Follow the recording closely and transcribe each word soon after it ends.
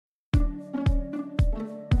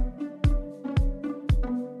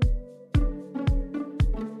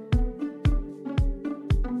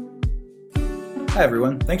Hi,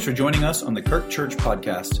 everyone. Thanks for joining us on the Kirk Church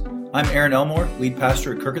Podcast. I'm Aaron Elmore, lead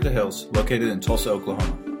pastor at Kirk at the Hills, located in Tulsa,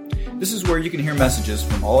 Oklahoma. This is where you can hear messages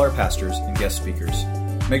from all our pastors and guest speakers.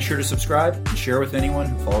 Make sure to subscribe and share with anyone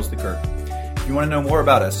who follows the Kirk. If you want to know more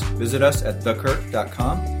about us, visit us at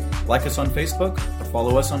thekirk.com, like us on Facebook, or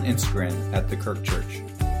follow us on Instagram at The Kirk Church.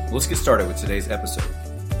 Let's get started with today's episode.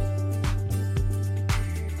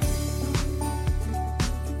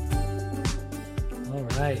 All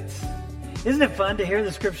right. Isn't it fun to hear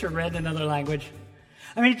the scripture read in another language?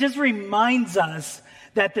 I mean, it just reminds us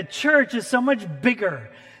that the church is so much bigger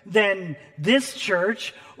than this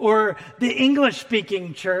church or the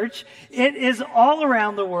English-speaking church. It is all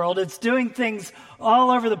around the world. It's doing things all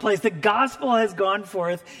over the place. The gospel has gone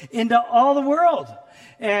forth into all the world.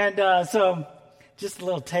 And so just a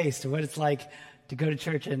little taste of what it's like to go to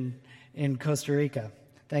church in Costa Rica.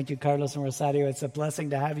 Thank you, Carlos and Rosario. It's a blessing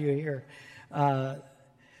to have you here.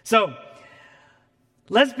 So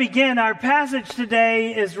let's begin. Our passage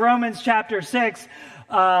today is Romans chapter 6.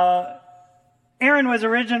 Aaron was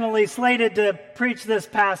originally slated to preach this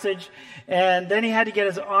passage, and then he had to get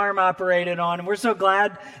his arm operated on. And we're so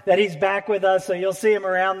glad that he's back with us. So you'll see him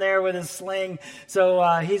around there with his sling. So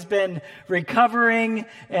he's been recovering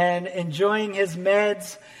and enjoying his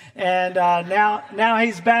meds. And now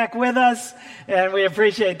he's back with us, and we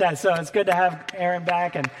appreciate that. So it's good to have Aaron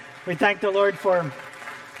back, and we thank the Lord for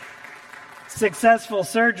successful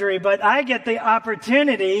surgery, but I get the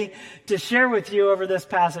opportunity to share with you over this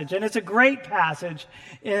passage, and it's a great passage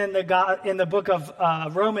in the book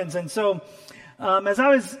of Romans. And so, as I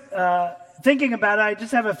was thinking about it, I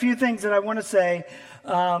just have a few things that I want to say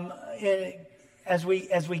as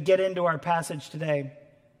we get into our passage today.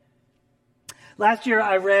 Last year,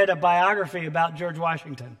 I read a biography about George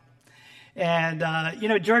Washington. And,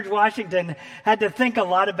 George Washington had to think a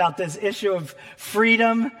lot about this issue of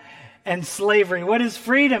freedom and slavery. What does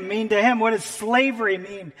freedom mean to him? What does slavery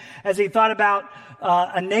mean? As he thought about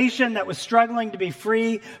a nation that was struggling to be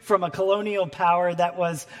free from a colonial power that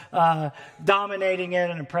was dominating it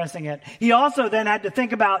and oppressing it. He also then had to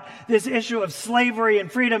think about this issue of slavery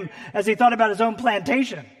and freedom as he thought about his own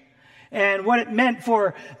plantation and what it meant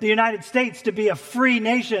for the United States to be a free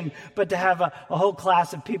nation, but to have a whole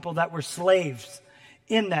class of people that were slaves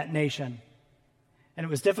in that nation. And it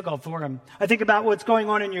was difficult for him. I think about what's going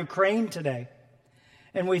on in Ukraine today.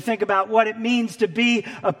 And we think about what it means to be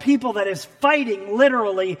a people that is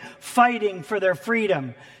literally fighting for their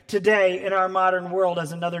freedom today in our modern world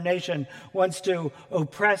as another nation wants to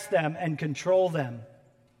oppress them and control them.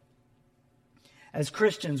 As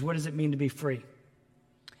Christians, what does it mean to be free?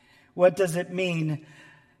 What does it mean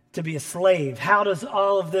to be a slave? How does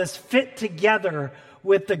all of this fit together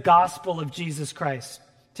with the gospel of Jesus Christ?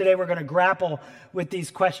 Today we're going to grapple with these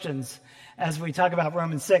questions as we talk about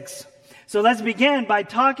Romans 6. So let's begin by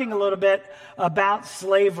talking a little bit about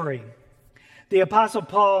slavery. The Apostle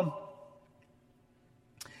Paul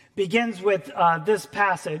begins with this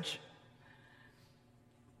passage.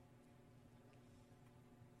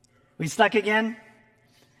 We stuck again?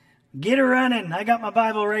 Get her running. I got my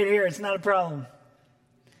Bible right here. It's not a problem.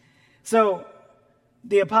 So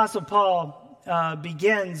the Apostle Paul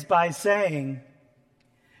begins by saying,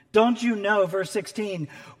 don't you know, verse 16,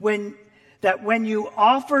 when you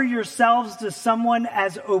offer yourselves to someone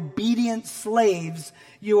as obedient slaves,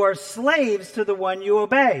 you are slaves to the one you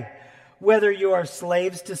obey, whether you are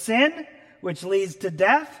slaves to sin, which leads to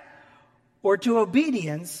death, or to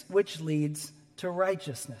obedience, which leads to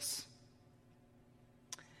righteousness.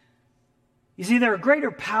 You see, there are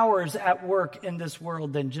greater powers at work in this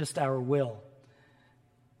world than just our will.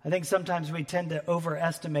 I think sometimes we tend to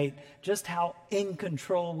overestimate just how in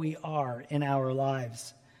control we are in our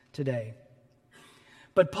lives today.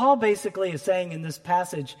 But Paul basically is saying in this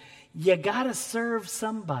passage, you got to serve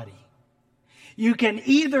somebody. You can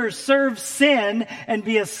either serve sin and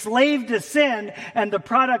be a slave to sin and the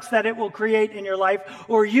products that it will create in your life,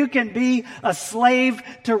 or you can be a slave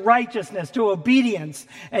to righteousness, to obedience,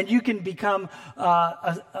 and you can become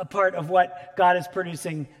a part of what God is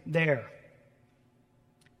producing there.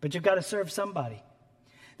 But you've got to serve somebody.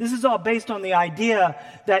 This is all based on the idea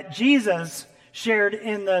that Jesus shared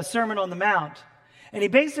in the Sermon on the Mount. And he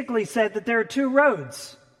basically said that there are two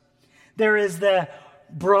roads. There is the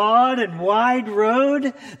broad and wide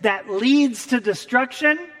road that leads to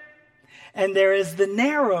destruction, and there is the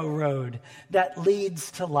narrow road that leads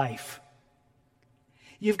to life.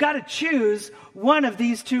 You've got to choose one of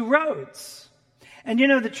these two roads. And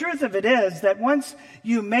the truth of it is that once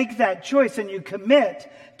you make that choice and you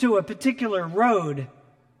commit to a particular road,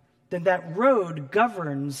 then that road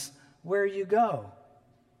governs where you go.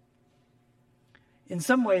 In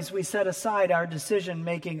some ways, we set aside our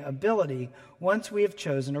decision-making ability once we have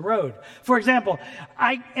chosen a road. For example,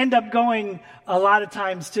 I end up going a lot of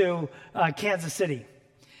times to Kansas City.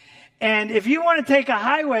 And if you want to take a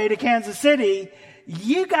highway to Kansas City,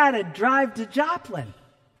 you got to drive to Joplin.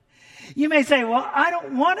 You may say, well, I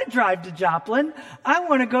don't want to drive to Joplin. I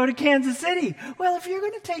want to go to Kansas City. Well, if you're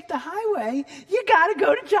going to take the highway, you got to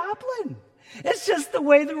go to Joplin. It's just the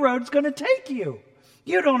way the road's going to take you.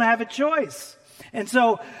 You don't have a choice. And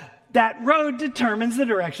so that road determines the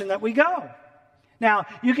direction that we go. Now,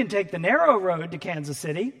 you can take the narrow road to Kansas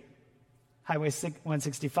City, Highway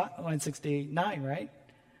 169, right?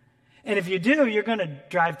 And if you do, you're going to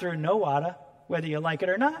drive through Nowata, whether you like it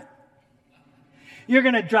or not. You're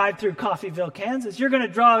going to drive through Coffeyville, Kansas. You're going to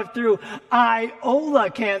drive through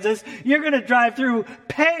Iola, Kansas. You're going to drive through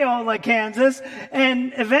Paola, Kansas.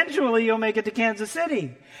 And eventually you'll make it to Kansas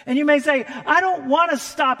City. And you may say, I don't want to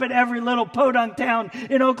stop at every little podunk town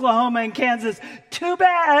in Oklahoma and Kansas. Too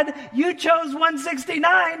bad. You chose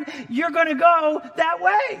 169. You're going to go that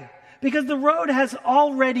way. Because the road has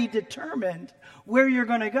already determined where you're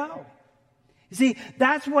going to go. You see,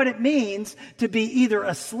 that's what it means to be either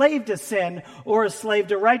a slave to sin or a slave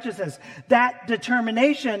to righteousness. That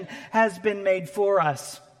determination has been made for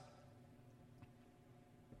us.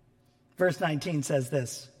 Verse 19 says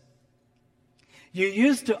this: you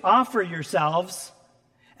used to offer yourselves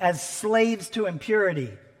as slaves to impurity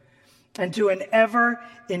and to an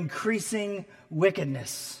ever-increasing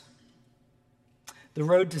wickedness. The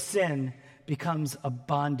road to sin becomes a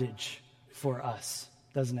bondage for us,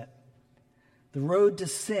 doesn't it? The road to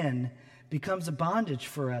sin becomes a bondage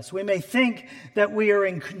for us. We may think that we are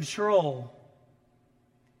in control,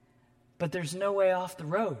 but there's no way off the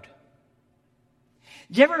road.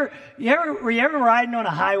 Were you ever riding on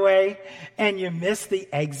a highway and you missed the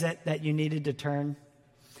exit that you needed to turn?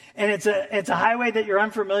 And it's a highway that you're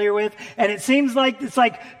unfamiliar with, and it seems like it's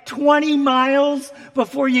like 20 miles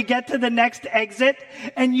before you get to the next exit,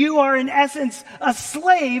 and you are in essence a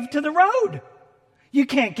slave to the road. You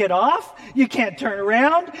can't get off. You can't turn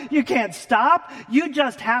around. You can't stop. You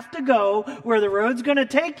just have to go where the road's going to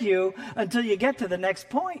take you until you get to the next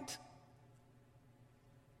point.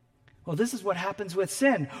 Well, this is what happens with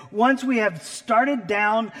sin. Once we have started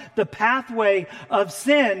down the pathway of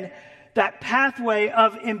sin, that pathway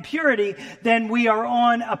of impurity, then we are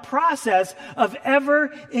on a process of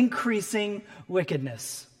ever-increasing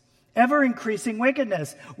wickedness. Ever-increasing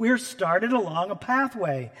wickedness. We're started along a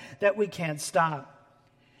pathway that we can't stop.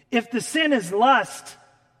 If the sin is lust,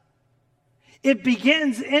 it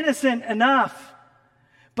begins innocent enough,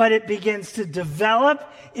 but it begins to develop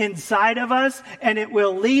inside of us, and it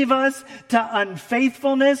will lead us to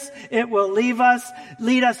unfaithfulness. It will lead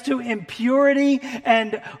us to impurity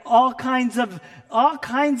and all kinds of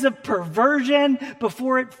perversion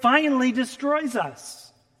before it finally destroys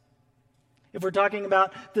us. If we're talking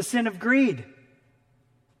about the sin of greed,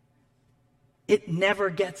 it never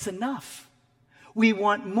gets enough. We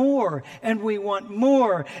want more, and we want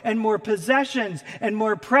more, and more possessions, and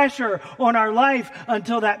more pressure on our life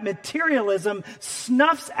until that materialism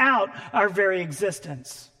snuffs out our very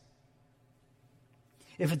existence.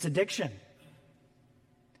 If it's addiction,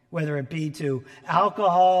 whether it be to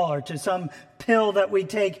alcohol or to some pill that we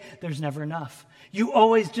take, there's never enough. You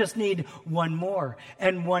always just need one more,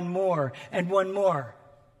 and one more, and one more.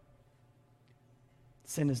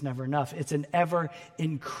 Sin is never enough. It's an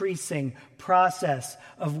ever-increasing process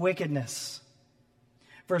of wickedness.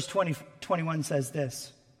 Verse 21 says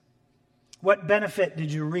this: what benefit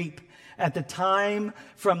did you reap at the time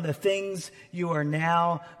from the things you are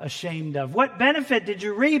now ashamed of? What benefit did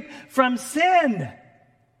you reap from sin?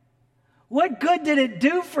 What good did it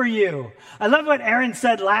do for you? I love what Aaron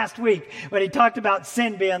said last week when he talked about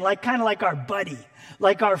sin being kind of like our buddy.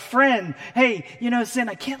 Like our friend. Hey, sin,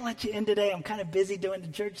 I can't let you in today. I'm kind of busy doing the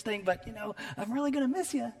church thing, but, I'm really going to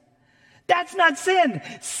miss you. That's not sin.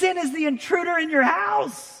 Sin is the intruder in your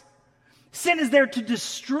house. Sin is there to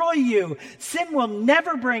destroy you. Sin will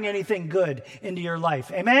never bring anything good into your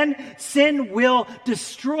life. Amen? Sin will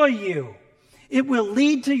destroy you. It will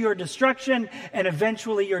lead to your destruction and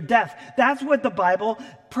eventually your death. That's what the Bible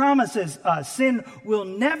promises us. Sin will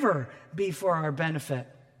never be for our benefit.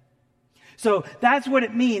 So that's what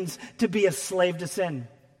it means to be a slave to sin.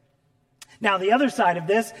 Now, the other side of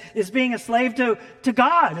this is being a slave to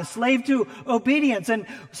God, a slave to obedience. And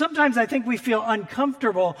sometimes I think we feel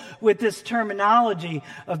uncomfortable with this terminology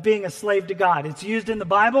of being a slave to God. It's used in the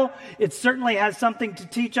Bible. It certainly has something to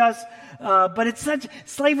teach us. But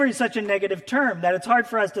slavery is such a negative term that it's hard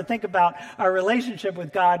for us to think about our relationship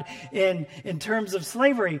with God in terms of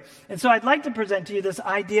slavery. And so I'd like to present to you this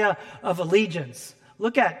idea of allegiance.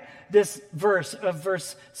 Look at this verse of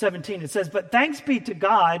verse 17. It says, "But thanks be to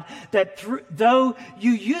God that though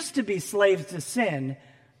you used to be slaves to sin,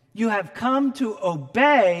 you have come to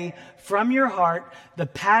obey from your heart the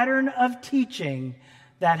pattern of teaching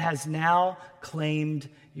that has now claimed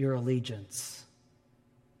your allegiance."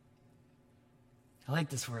 I like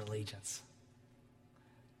this word allegiance.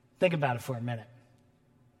 Think about it for a minute.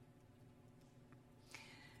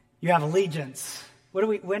 You have allegiance.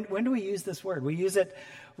 When do we use this word? We use it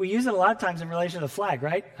a lot of times in relation to the flag,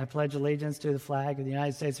 right? I pledge allegiance to the flag of the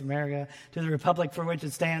United States of America, to the republic for which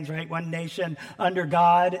it stands, right? One nation under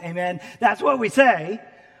God, amen. That's what we say.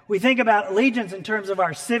 We think about allegiance in terms of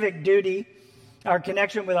our civic duty, our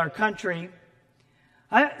connection with our country.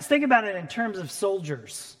 I think about it in terms of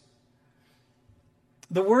soldiers.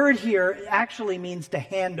 The word here actually means to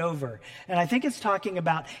hand over. And I think it's talking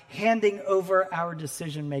about handing over our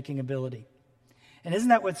decision-making ability. And isn't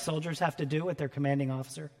that what soldiers have to do with their commanding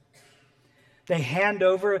officer? They hand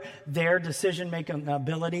over their decision-making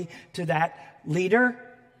ability to that leader.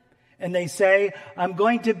 And they say, I'm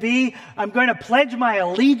going to pledge my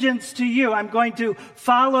allegiance to you. I'm going to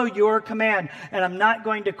follow your command. And I'm not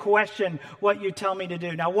going to question what you tell me to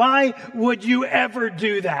do. Now, why would you ever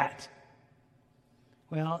do that?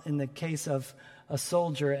 Well, in the case of a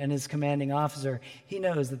soldier and his commanding officer, he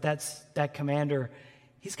knows that commander,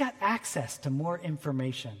 he's got access to more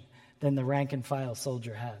information than the rank and file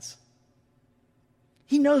soldier has.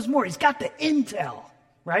 He knows more. He's got the intel,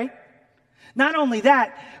 right? Not only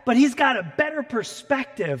that, but he's got a better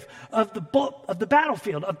perspective of the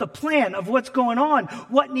battlefield, of the plan, of what's going on,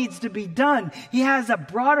 what needs to be done. He has a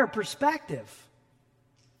broader perspective.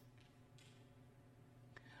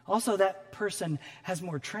 Also, that person has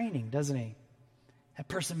more training, doesn't he?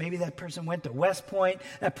 Maybe that person went to West Point.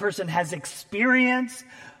 That person has experience,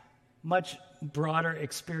 much broader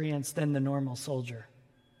experience than the normal soldier.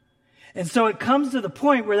 And so it comes to the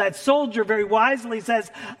point where that soldier very wisely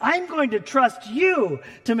says, I'm going to trust you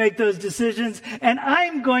to make those decisions, and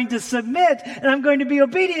I'm going to submit, and I'm going to be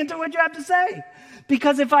obedient to what you have to say.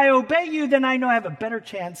 Because if I obey you, then I know I have a better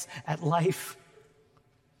chance at life.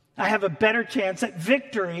 I have a better chance at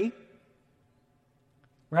victory.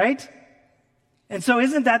 Right? And so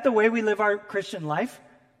isn't that the way we live our Christian life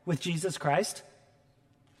with Jesus Christ?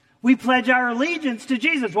 We pledge our allegiance to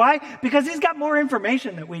Jesus. Why? Because he's got more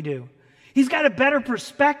information than we do. He's got a better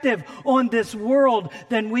perspective on this world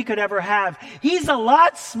than we could ever have. He's a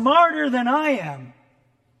lot smarter than I am.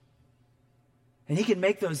 And he can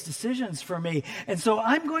make those decisions for me. And so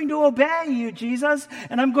I'm going to obey you, Jesus,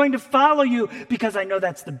 and I'm going to follow you because I know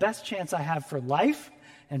that's the best chance I have for life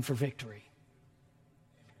and for victory.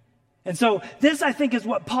 And so this, I think, is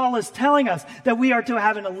what Paul is telling us, that we are to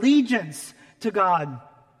have an allegiance to God.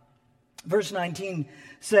 Verse 19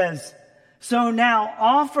 says, "So now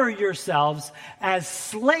offer yourselves as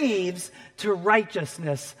slaves to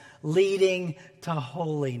righteousness, leading to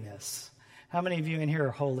holiness." How many of you in here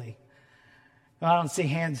are holy? Well, I don't see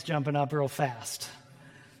hands jumping up real fast.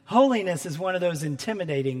 Holiness is one of those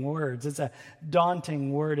intimidating words. It's a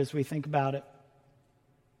daunting word as we think about it.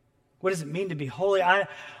 What does it mean to be holy?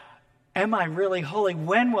 Am I really holy?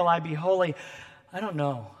 When will I be holy? I don't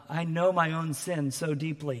know. I know my own sin so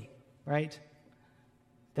deeply, right?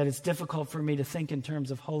 That it's difficult for me to think in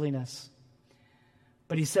terms of holiness.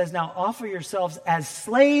 But he says, now offer yourselves as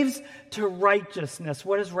slaves to righteousness.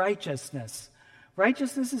 What is righteousness?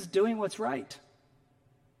 Righteousness is doing what's right.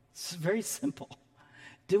 It's very simple.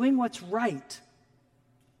 Doing what's right.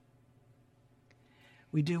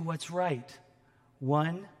 We do what's right,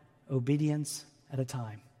 one obedience at a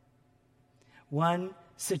time. One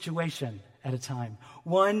situation at a time.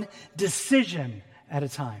 One decision at a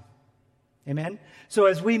time. Amen? So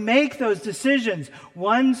as we make those decisions,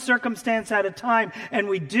 one circumstance at a time, and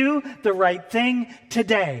we do the right thing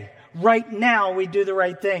today. Right now, we do the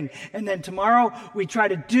right thing. And then tomorrow, we try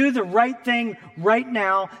to do the right thing right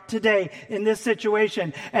now, today, in this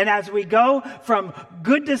situation. And as we go from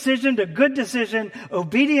good decision to good decision,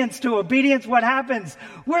 obedience to obedience, what happens?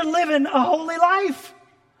 We're living a holy life.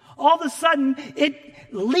 All of a sudden,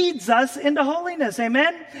 it leads us into holiness.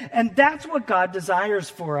 Amen? And that's what God desires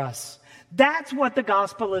for us. That's what the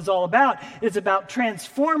gospel is all about. It's about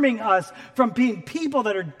transforming us from being people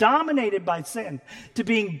that are dominated by sin to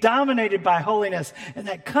being dominated by holiness. And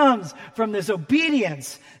that comes from this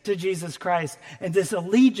obedience to Jesus Christ and this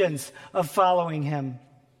allegiance of following him.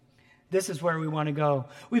 This is where we want to go.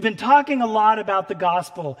 We've been talking a lot about the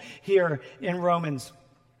gospel here in Romans.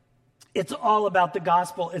 It's all about the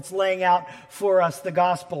gospel. It's laying out for us the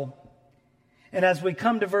gospel. And as we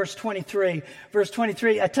come to verse 23,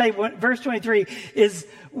 I tell you what, verse 23 is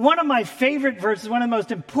one of my favorite verses, one of the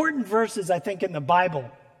most important verses, I think, in the Bible,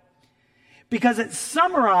 because it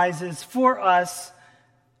summarizes for us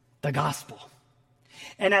the gospel.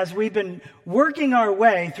 And as we've been working our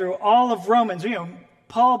way through all of Romans,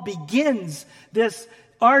 Paul begins this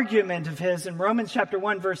argument of his in Romans chapter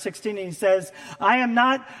 1, verse 16, and he says, I am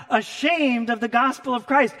not ashamed of the gospel of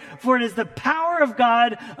Christ, for it is the power of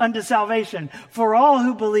God unto salvation for all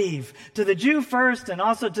who believe, to the Jew first and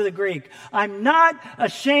also to the Greek. I'm not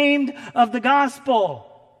ashamed of the gospel.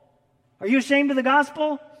 Are you ashamed of the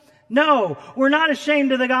gospel? No, we're not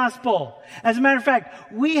ashamed of the gospel. As a matter of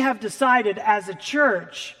fact, we have decided as a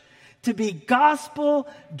church to be gospel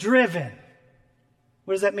driven.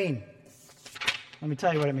 What does that mean? Let me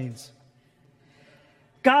tell you what it means.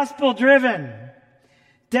 Gospel driven,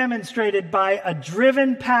 demonstrated by a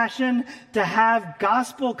driven passion to have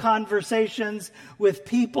gospel conversations with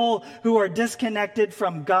people who are disconnected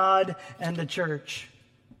from God and the church.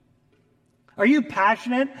 Are you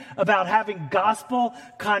passionate about having gospel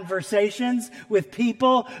conversations with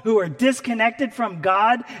people who are disconnected from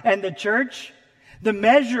God and the church? The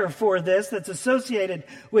measure for this that's associated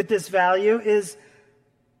with this value is,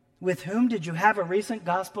 with whom did you have a recent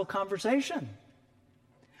gospel conversation?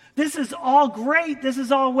 This is all great. This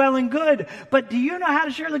is all well and good. But do you know how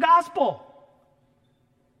to share the gospel?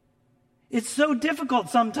 It's so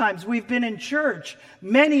difficult sometimes. We've been in church,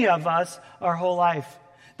 many of us, our whole life.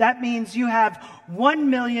 That means you have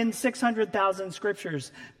 1,600,000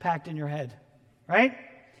 scriptures packed in your head, right?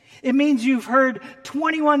 It means you've heard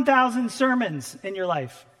 21,000 sermons in your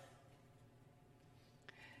life.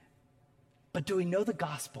 But do we know the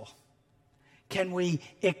gospel? Can we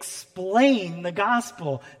explain the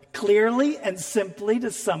gospel clearly and simply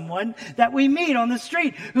to someone that we meet on the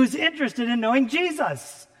street who's interested in knowing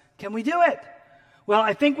Jesus? Can we do it? Well,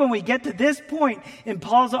 I think when we get to this point in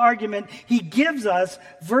Paul's argument, he gives us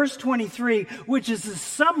verse 23, which is a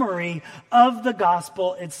summary of the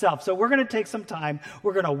gospel itself. So we're going to take some time.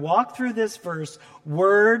 We're going to walk through this verse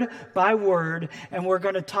word by word, and we're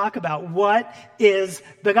going to talk about what is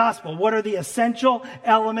the gospel. What are the essential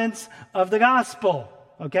elements of the gospel?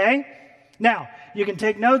 Okay? Now, you can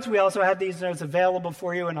take notes. We also have these notes available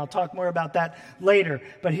for you, and I'll talk more about that later.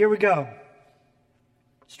 But here we go.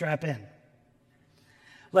 Strap in.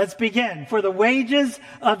 Let's begin. For the wages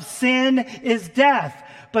of sin is death,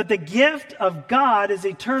 but the gift of God is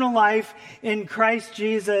eternal life in Christ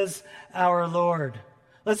Jesus our Lord.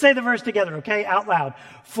 Let's say the verse together, okay? Out loud.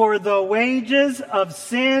 For the wages of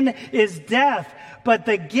sin is death, but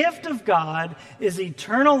the gift of God is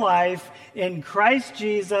eternal life in Christ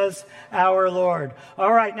Jesus our Lord.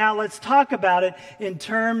 All right, now let's talk about it in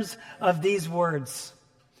terms of these words.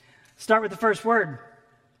 Start with the first word,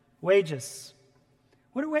 wages.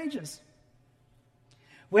 What are wages?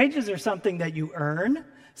 Wages are something that you earn,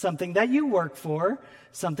 something that you work for,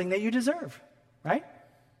 something that you deserve, right?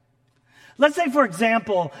 Let's say, for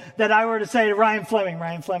example, that I were to say to Ryan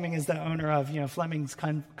Fleming is the owner of, Fleming's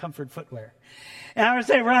Comfort Footwear. And I were to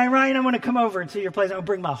say, Ryan, I want to come over to your place. I'm going to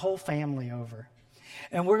bring my whole family over.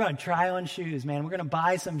 And we're going to try on shoes, man. We're going to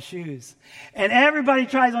buy some shoes. And everybody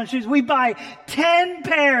tries on shoes. We buy 10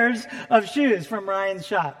 pairs of shoes from Ryan's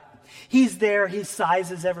shop. He's there. He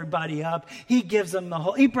sizes everybody up. He gives them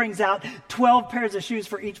he brings out 12 pairs of shoes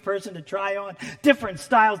for each person to try on. Different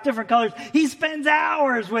styles, different colors. He spends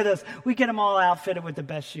hours with us. We get them all outfitted with the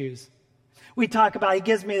best shoes. We talk about,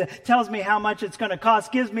 he tells me how much it's going to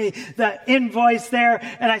cost, gives me the invoice there.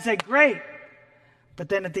 And I say, great. But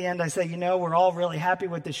then at the end I say, we're all really happy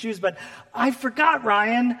with the shoes. But I forgot,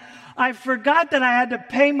 Ryan. I forgot that I had to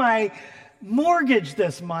pay my mortgage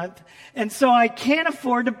this month, and so I can't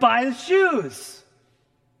afford to buy the shoes.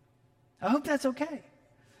 I hope that's okay.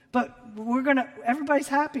 But everybody's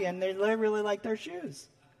happy, and they really like their shoes.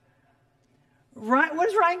 What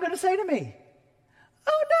is Ryan going to say to me?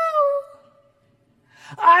 Oh,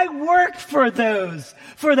 no. I worked for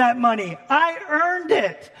that money. I earned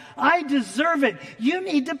it. I deserve it. You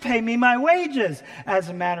need to pay me my wages. As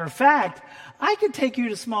a matter of fact, I could take you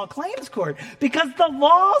to small claims court because the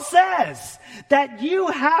law says that you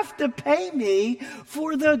have to pay me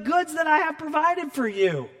for the goods that I have provided for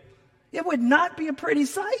you. It would not be a pretty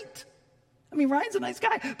sight. I mean, Ryan's a nice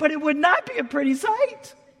guy, but it would not be a pretty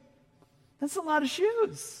sight. That's a lot of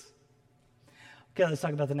shoes. Okay, let's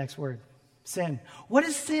talk about the next word. Sin. What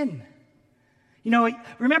is sin?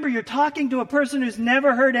 Remember, you're talking to a person who's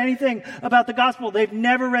never heard anything about the gospel. They've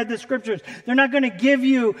never read the scriptures. They're not going to give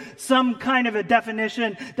you some kind of a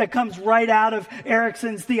definition that comes right out of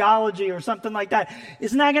Erickson's theology or something like that.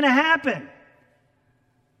 It's not going to happen.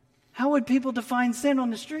 How would people define sin on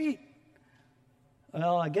the street?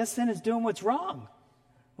 Well, I guess sin is doing what's wrong.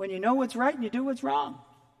 When you know what's right and you do what's wrong.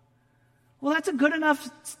 Well, that's a good enough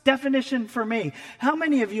definition for me. How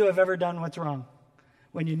many of you have ever done what's wrong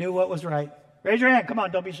when you knew what was right? Raise your hand. Come on,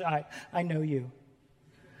 don't be shy. I know you.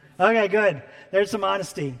 Okay, good. There's some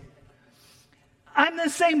honesty. I'm in the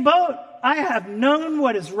same boat. I have known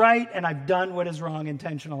what is right and I've done what is wrong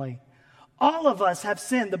intentionally. All of us have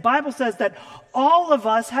sinned. The Bible says that all of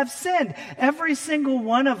us have sinned. Every single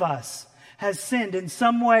one of us has sinned in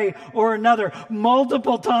some way or another.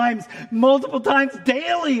 Multiple times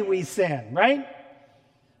daily we sin, right?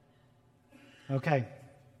 Okay,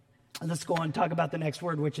 let's go on and talk about the next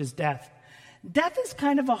word, which is death. Death is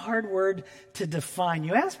kind of a hard word to define.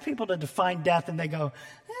 You ask people to define death and they go,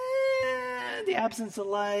 the absence of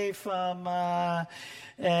life,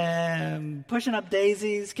 pushing up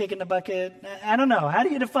daisies, kicking the bucket. I don't know. How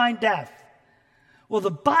do you define death? Well,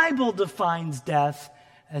 the Bible defines death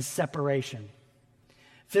as separation.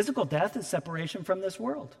 Physical death is separation from this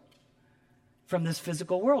world. From this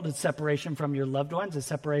physical world. It's separation from your loved ones. It's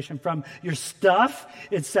separation from your stuff.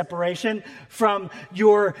 It's separation from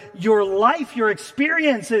your life, your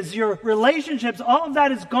experiences, your relationships. All of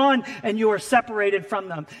that is gone and you are separated from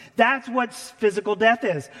them. That's what physical death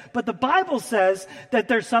is. But the Bible says that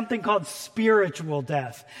there's something called spiritual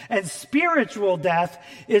death. And spiritual death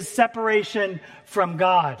is separation from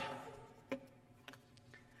God.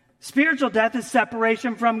 Spiritual death is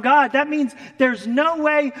separation from God. That means there's no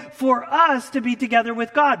way for us to be together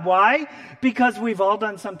with God. Why? Because we've all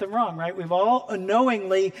done something wrong, right? We've all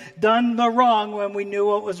unknowingly done the wrong when we knew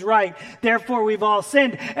what was right. Therefore, we've all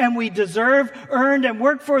sinned, and we deserve, earned, and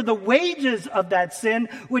work for the wages of that sin,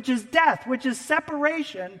 which is death, which is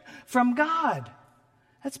separation from God.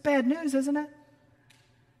 That's bad news, isn't it?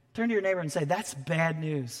 Turn to your neighbor and say, that's bad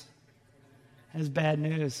news. Is bad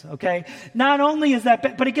news, okay? Not only is that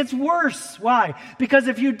bad, but it gets worse. Why? Because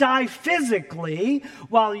if you die physically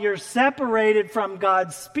while you're separated from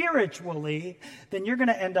God spiritually, then you're going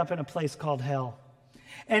to end up in a place called hell.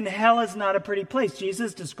 And hell is not a pretty place.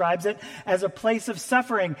 Jesus describes it as a place of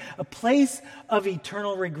suffering, a place of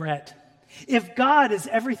eternal regret. If God is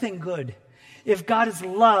everything good, if God is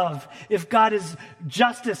love, if God is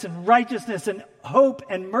justice and righteousness and hope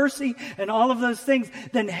and mercy and all of those things,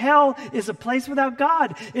 then hell is a place without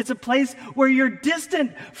God. It's a place where you're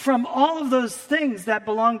distant from all of those things that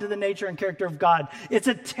belong to the nature and character of God. It's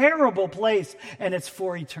a terrible place, and it's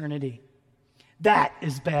for eternity. That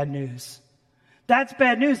is bad news. That's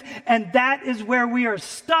bad news, and that is where we are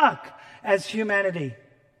stuck as humanity.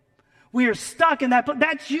 We are stuck in that place.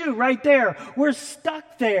 That's you right there. We're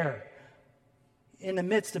stuck there. In the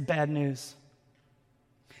midst of bad news.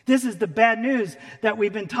 This is the bad news that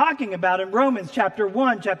we've been talking about in Romans chapter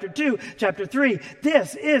 1, chapter 2, chapter 3.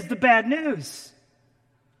 This is the bad news.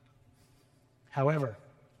 However,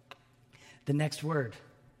 the next word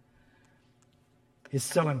is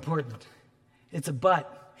so important. It's a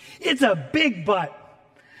but. It's a big but.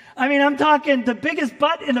 I mean, I'm talking the biggest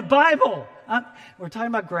but in the Bible. We're talking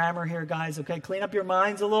about grammar here, guys, okay? Clean up your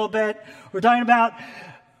minds a little bit. We're talking about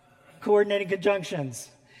coordinating conjunctions.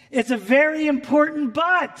 It's a very important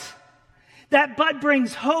but. That but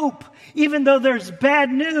brings hope. Even though there's bad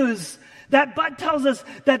news, that but tells us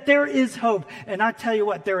that there is hope. And I tell you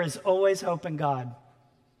what, there is always hope in God.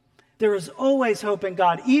 There is always hope in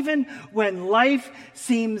God. Even when life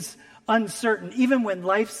seems uncertain, even when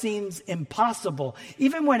life seems impossible,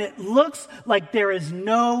 even when it looks like there is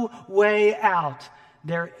no way out,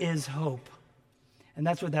 there is hope. And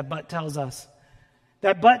that's what that but tells us.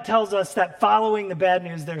 That but tells us that following the bad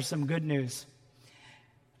news, there's some good news.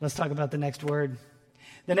 Let's talk about the next word.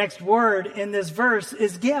 The next word in this verse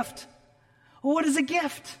is gift. Well, what is a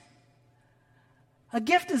gift? A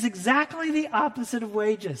gift is exactly the opposite of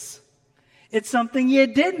wages. It's something you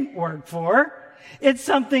didn't work for. It's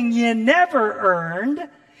something you never earned.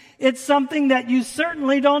 It's something that you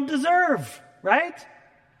certainly don't deserve, right?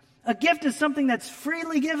 A gift is something that's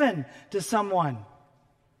freely given to someone.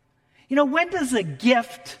 You know, when does a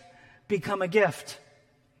gift become a gift?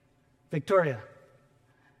 Victoria,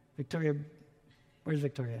 where's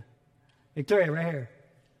Victoria? Victoria, right here.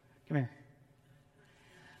 Come here.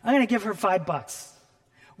 I'm going to give her $5.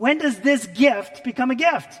 When does this gift become a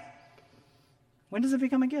gift? When does it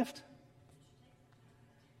become a gift?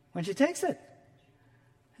 When she takes it.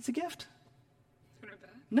 It's a gift.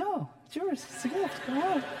 No, it's yours. It's a gift. Go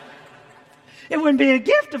on. It wouldn't be a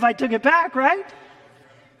gift if I took it back, right?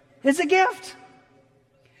 It's a gift.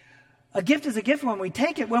 A gift is a gift when we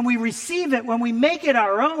take it, when we receive it, when we make it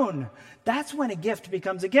our own. That's when a gift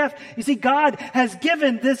becomes a gift. You see, God has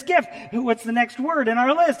given this gift. What's the next word in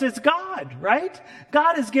our list? It's God, right?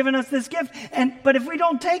 God has given us this gift. But if we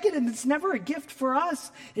don't take it, and it's never a gift for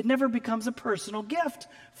us, it never becomes a personal gift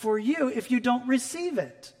for you if you don't receive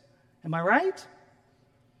it. Am I right?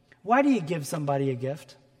 Why do you give somebody a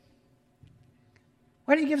gift?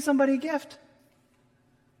 Why do you give somebody a gift?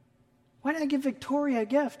 Why did I give Victoria a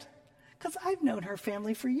gift? Because I've known her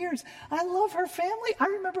family for years. I love her family. I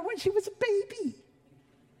remember when she was a baby.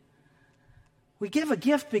 We give a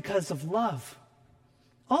gift because of love.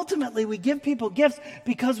 Ultimately, we give people gifts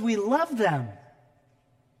because we love them.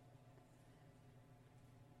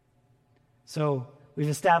 So we've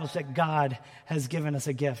established that God has given us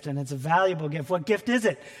a gift, and it's a valuable gift. What gift is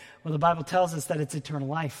it? Well, the Bible tells us that it's eternal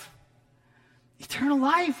life. Eternal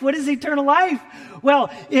life. What is eternal life? Well,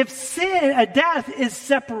 if death is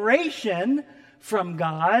separation from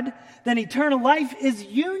God, then eternal life is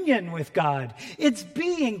union with God. It's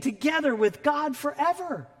being together with God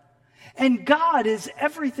forever. And God is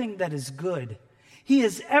everything that is good. He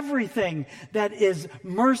is everything that is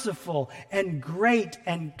merciful and great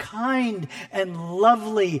and kind and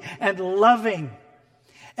lovely and loving.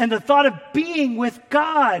 And the thought of being with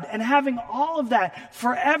God and having all of that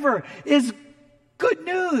forever is good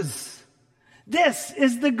news. This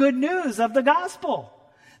is the good news of the gospel,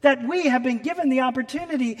 that we have been given the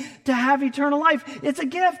opportunity to have eternal life. It's a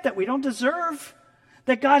gift that we don't deserve,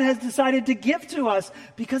 that God has decided to give to us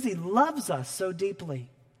because he loves us so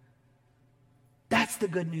deeply. That's the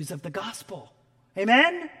good news of the gospel.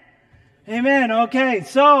 Amen? Amen. Okay,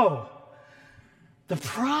 so the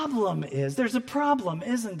problem is, there's a problem,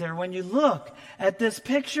 isn't there, when you look at this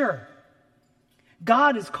picture?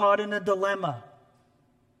 God is caught in a dilemma.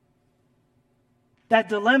 That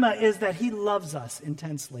dilemma is that he loves us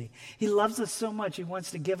intensely. He loves us so much, he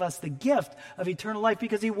wants to give us the gift of eternal life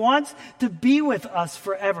because he wants to be with us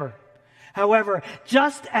forever. However,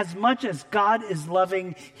 just as much as God is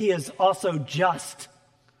loving, he is also just.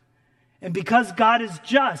 And because God is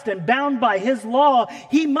just and bound by his law,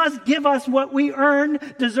 he must give us what we earn,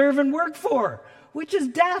 deserve, and work for, which is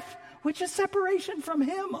death, which is separation from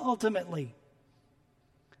him ultimately.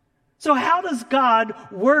 So how does God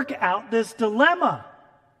work out this dilemma?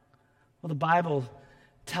 Well, the Bible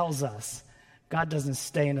tells us God doesn't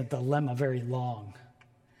stay in a dilemma very long.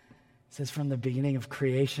 It says from the beginning of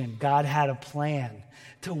creation, God had a plan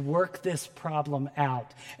to work this problem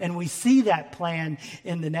out. And we see that plan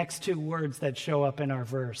in the next two words that show up in our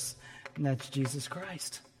verse, and that's Jesus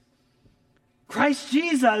Christ. Christ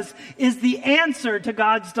Jesus is the answer to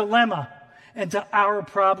God's dilemma and to our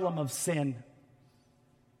problem of sin.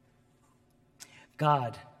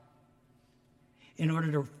 God, in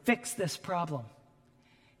order to fix this problem,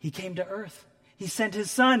 he came to earth. He sent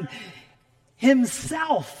his son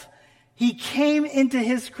himself. He came into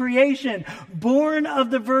his creation, born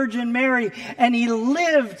of the Virgin Mary, and he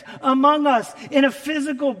lived among us in a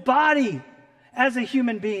physical body as a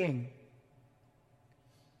human being.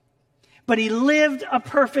 But he lived a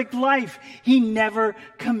perfect life. He never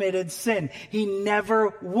committed sin. He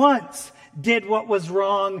never once did what was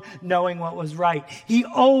wrong, knowing what was right. He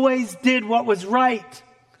always did what was right.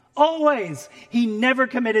 Always. He never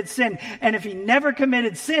committed sin. And if he never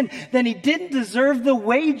committed sin, then he didn't deserve the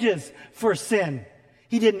wages for sin.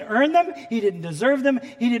 He didn't earn them. He didn't deserve them.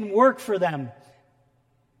 He didn't work for them.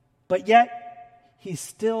 But yet, he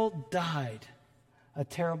still died a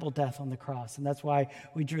terrible death on the cross. And that's why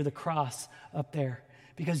we drew the cross up there.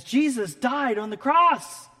 Because Jesus died on the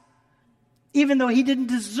cross, even though he didn't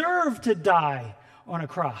deserve to die on a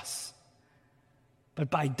cross. But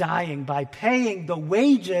by dying, by paying the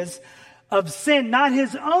wages of sin, not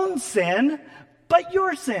his own sin, but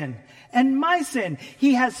your sin and my sin,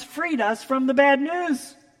 he has freed us from the bad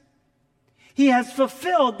news. He has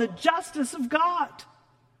fulfilled the justice of God.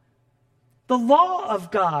 The law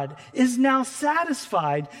of God is now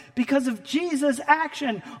satisfied because of Jesus'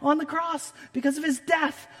 action on the cross, because of his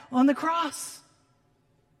death on the cross.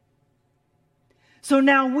 So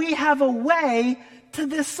now we have a way to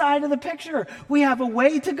this side of the picture. We have a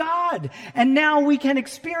way to God. And now we can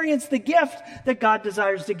experience the gift that God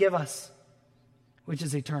desires to give us, which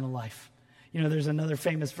is eternal life. You know, there's another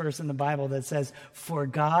famous verse in the Bible that says, "For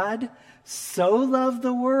God so loved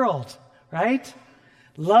the world," right?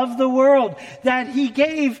 Loved the world, that he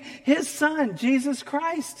gave his son, Jesus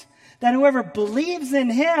Christ, that whoever believes in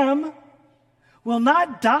him will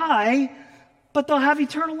not die, but they'll have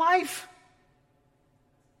eternal life.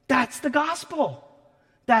 That's the gospel.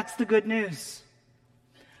 That's the good news.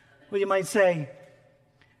 Well, you might say,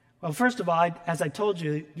 Well, first of all, as I told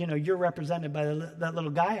you, you're represented by that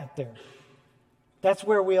little guy up there. That's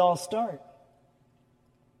where we all start.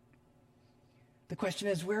 The question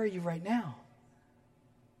is, where are you right now?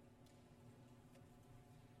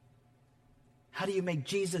 How do you make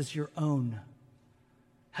Jesus your own?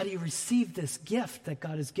 How do you receive this gift that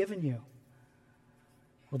God has given you?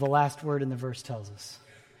 Well, the last word in the verse tells us,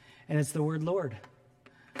 and it's the word Lord.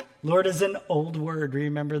 Lord is an old word.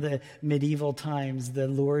 Remember the medieval times, the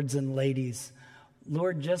lords and ladies.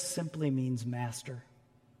 Lord just simply means master.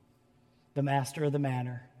 The master of the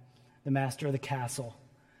manor, the master of the castle.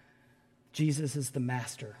 Jesus is the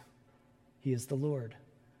master. He is the Lord.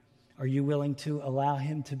 Are you willing to allow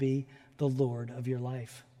him to be the Lord of your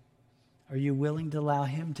life? Are you willing to allow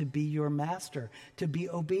him to be your master, to be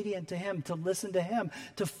obedient to him, to listen to him,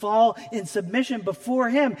 to fall in submission before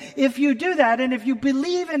him? If you do that, and if you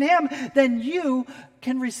believe in him, then you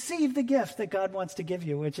can receive the gift that God wants to give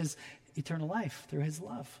you, which is eternal life through his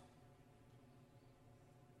love.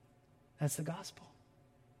 That's the gospel.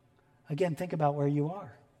 Again, think about where you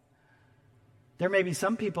are. There may be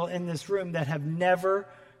some people in this room that have never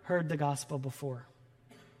heard the gospel before.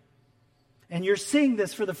 And you're seeing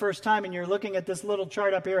this for the first time, and you're looking at this little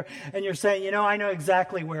chart up here, and you're saying, I know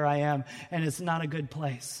exactly where I am, and it's not a good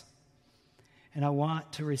place. And I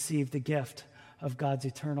want to receive the gift of God's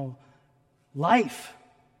eternal life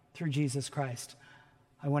through Jesus Christ.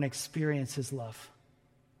 I want to experience his love.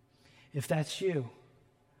 If that's you,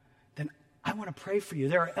 then I want to pray for you.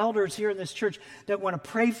 There are elders here in this church that want to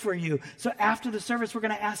pray for you. So after the service, we're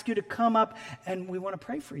going to ask you to come up, and we want to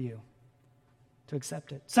pray for you to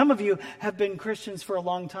accept it. Some of you have been Christians for a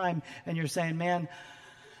long time, and you're saying, man,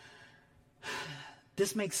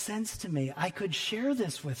 this makes sense to me. I could share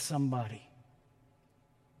this with somebody.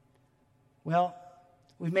 Well,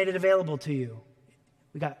 we've made it available to you.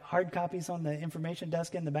 We got hard copies on the information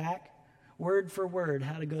desk in the back. Word for word,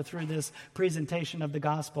 how to go through this presentation of the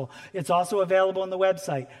gospel. It's also available on the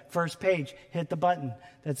website. First page, hit the button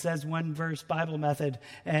that says One Verse Bible Method,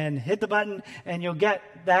 and hit the button, and you'll get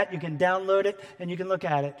that. You can download it, and you can look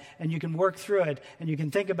at it, and you can work through it, and you can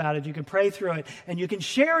think about it, you can pray through it, and you can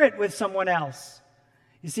share it with someone else.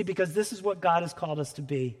 You see, because this is what God has called us to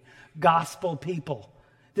be, gospel people.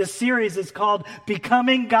 This series is called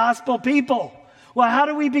Becoming Gospel People. Well, how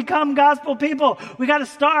do we become gospel people? We got to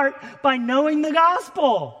start by knowing the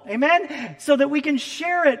gospel. Amen? So that we can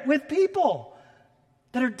share it with people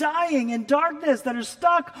that are dying in darkness, that are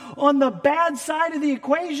stuck on the bad side of the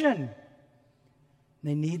equation.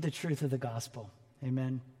 They need the truth of the gospel.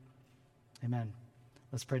 Amen? Amen.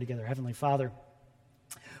 Let's pray together. Heavenly Father,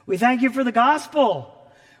 we thank you for the gospel.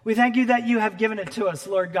 We thank you that you have given it to us,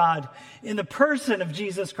 Lord God, in the person of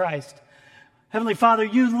Jesus Christ. Heavenly Father,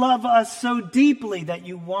 you love us so deeply that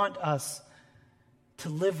you want us to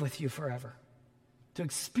live with you forever, to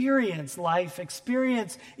experience life,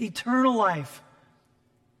 experience eternal life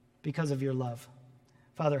because of your love.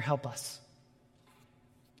 Father, help us.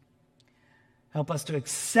 Help us to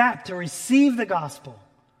accept, to receive the gospel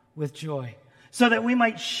with joy so that we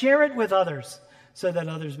might share it with others, so that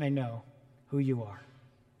others may know who you are.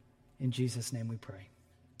 In Jesus' name we pray.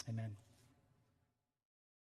 Amen.